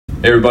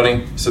Hey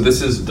everybody, so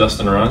this is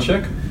Dustin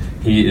Oranchuk.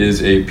 He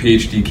is a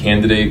PhD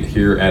candidate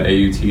here at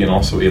AUT and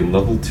also a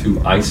level 2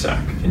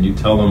 ISAK. Can you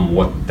tell them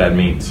what that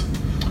means?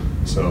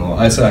 So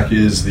ISAK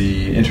is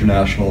the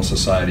International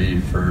Society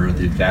for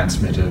the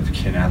Advancement of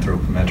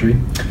Anthropometry.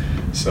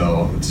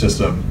 So it's just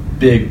a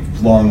big,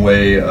 long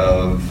way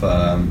of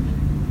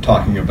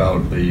talking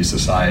about the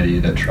society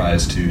that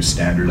tries to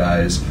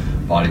standardize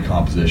body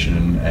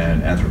composition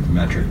and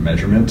anthropometric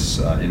measurements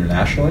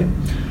internationally.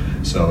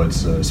 So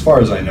it's as far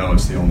as I know,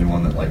 it's the only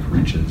one that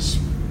reaches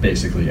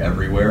basically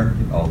everywhere,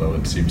 although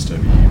it seems to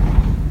be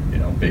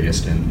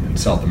biggest in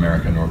South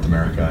America, North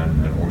America,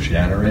 and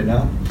Oceania right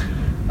now.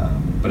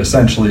 But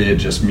essentially it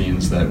just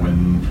means that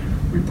when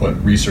we put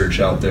research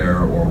out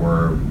there or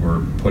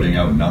we're putting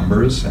out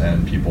numbers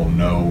and people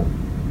know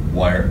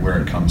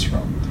where it comes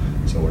from.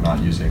 So we're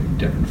not using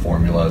different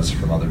formulas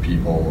from other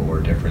people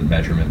or different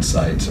measurement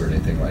sites or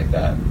anything like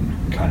that,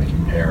 and kind of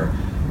compare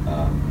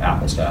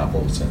apples to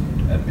apples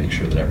and make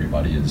sure that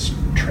everybody is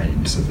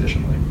trained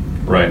sufficiently.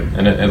 Right,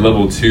 and at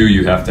level 2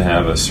 you have to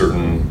have a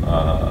certain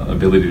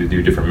ability to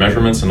do different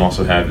measurements and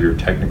also have your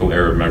technical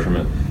error of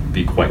measurement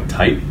be quite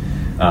tight.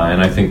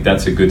 And I think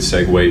that's a good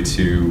segue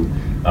to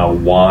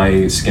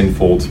why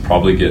Skinfolds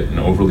probably get an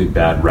overly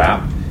bad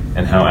rap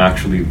and how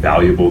actually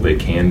valuable they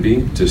can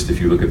be, just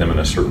if you look at them in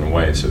a certain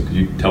way. So could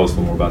you tell us a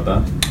little more about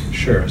that?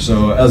 Sure.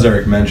 So as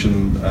Eric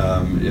mentioned,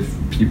 if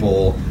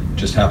people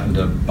just happen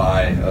to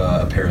buy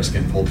a pair of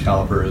Skinfold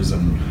calipers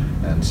and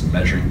some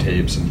measuring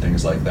tapes and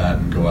things like that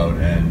and go out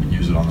and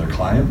use it on their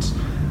clients,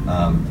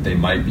 they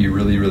might be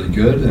really, really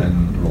good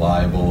and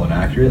reliable and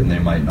accurate, and they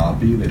might not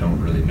be. They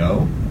don't really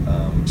know.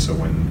 So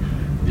when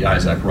the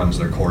ISAK runs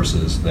their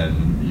courses,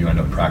 then you end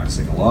up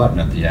practicing a lot,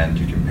 and at the end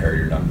you compare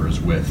your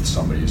numbers with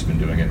somebody who's been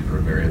doing it for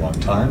a very long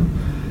time.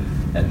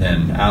 And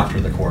then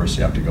after the course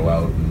you have to go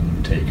out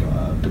and take,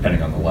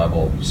 depending on the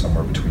level,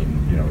 somewhere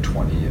between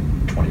 20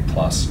 and 20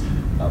 plus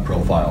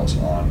profiles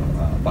on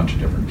a bunch of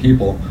different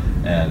people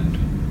and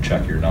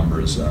check your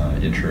numbers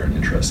intra and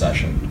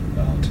intra-session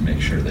to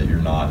make sure that you're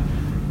not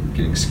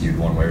getting skewed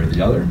one way or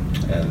the other.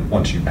 And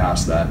once you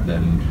pass that,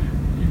 then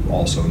you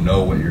also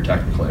know what your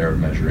technical error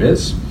measure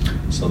is,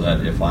 so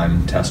that if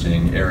I'm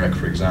testing Eric,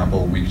 for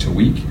example, week to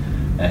week,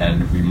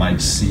 and we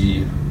might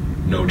see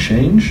no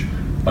change,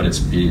 but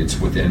it's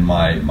within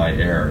my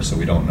error, so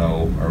we don't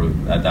know, or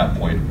at that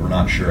point we're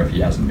not sure if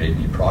he hasn't made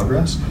any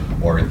progress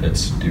or if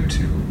it's due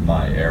to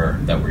my error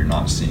that we're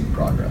not seeing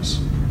progress.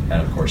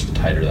 And of course the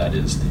tighter that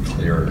is, the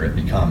clearer it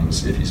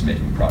becomes if he's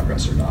making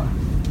progress or not.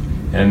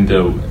 And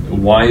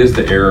why is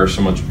the error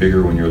so much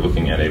bigger when you're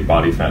looking at a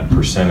body fat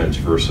percentage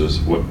versus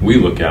what we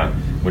look at,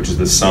 which is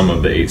the sum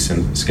of the 8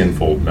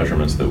 Skinfold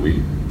measurements that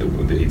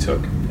he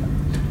took?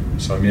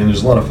 So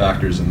there's a lot of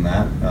factors in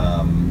that.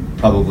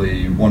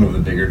 Probably one of the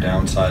bigger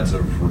downsides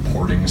of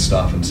reporting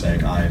stuff and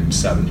saying I'm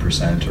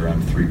 7% or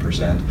I'm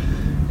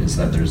 3% is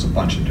that there's a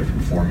bunch of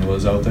different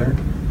formulas out there.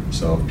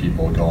 So if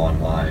people go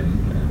online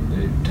and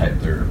they type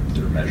their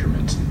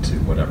measurements into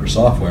whatever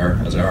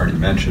software, as I already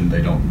mentioned,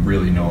 they don't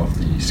really know if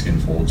the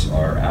Skinfolds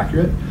are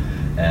accurate.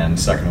 And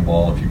second of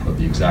all, if you put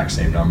the exact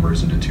same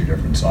numbers into 2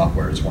 different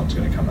softwares, one's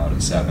going to come out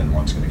at 7,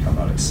 one's going to come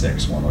out at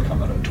 6, one will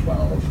come out at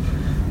 12.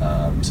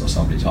 So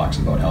somebody talks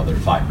about how they're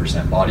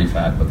 5% body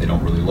fat, but they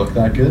don't really look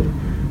that good.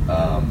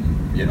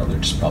 They're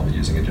just probably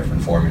using a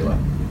different formula.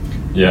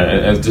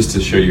 Yeah, just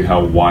to show you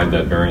how wide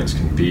that variance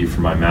can be,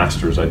 for my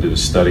master's I did a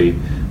study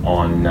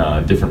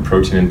on different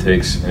protein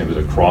intakes, and it was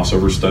a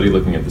crossover study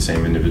looking at the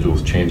same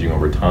individuals changing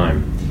over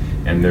time.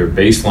 And their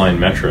baseline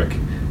metric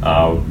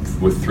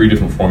with 3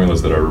 different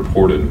formulas that are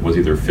reported was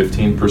either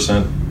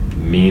 15%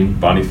 mean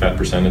body fat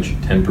percentage,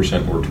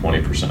 10%, or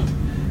 20%.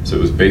 So it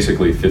was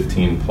basically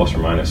 15 plus or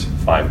minus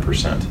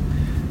 5%.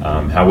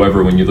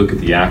 However, when you look at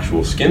the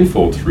actual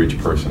Skinfolds for each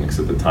person, because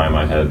at the time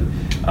I had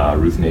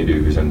Ruth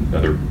Naidu, who's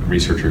another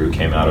researcher who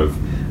came out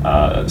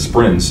of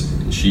Sprins,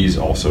 she's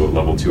also a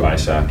level 2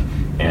 ISAK,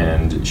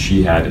 and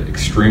she had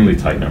extremely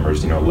tight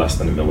numbers, less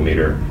than a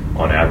millimeter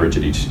on average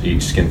at each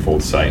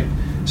Skinfold site.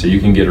 So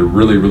you can get a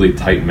really, really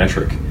tight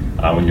metric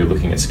when you're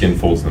looking at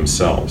Skinfolds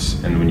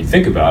themselves. And when you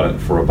think about it,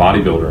 for a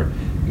bodybuilder,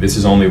 this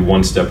is only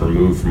one step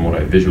removed from what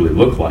I visually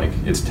look like.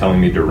 It's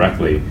telling me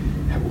directly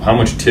how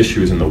much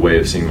tissue is in the way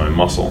of seeing my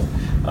muscle,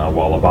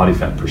 while a body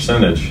fat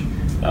percentage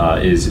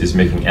is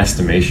making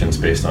estimations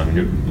based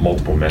on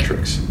multiple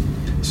metrics.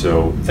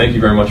 So thank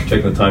you very much for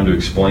taking the time to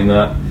explain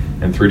that.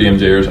 And 3D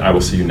MJers, I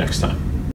will see you next time.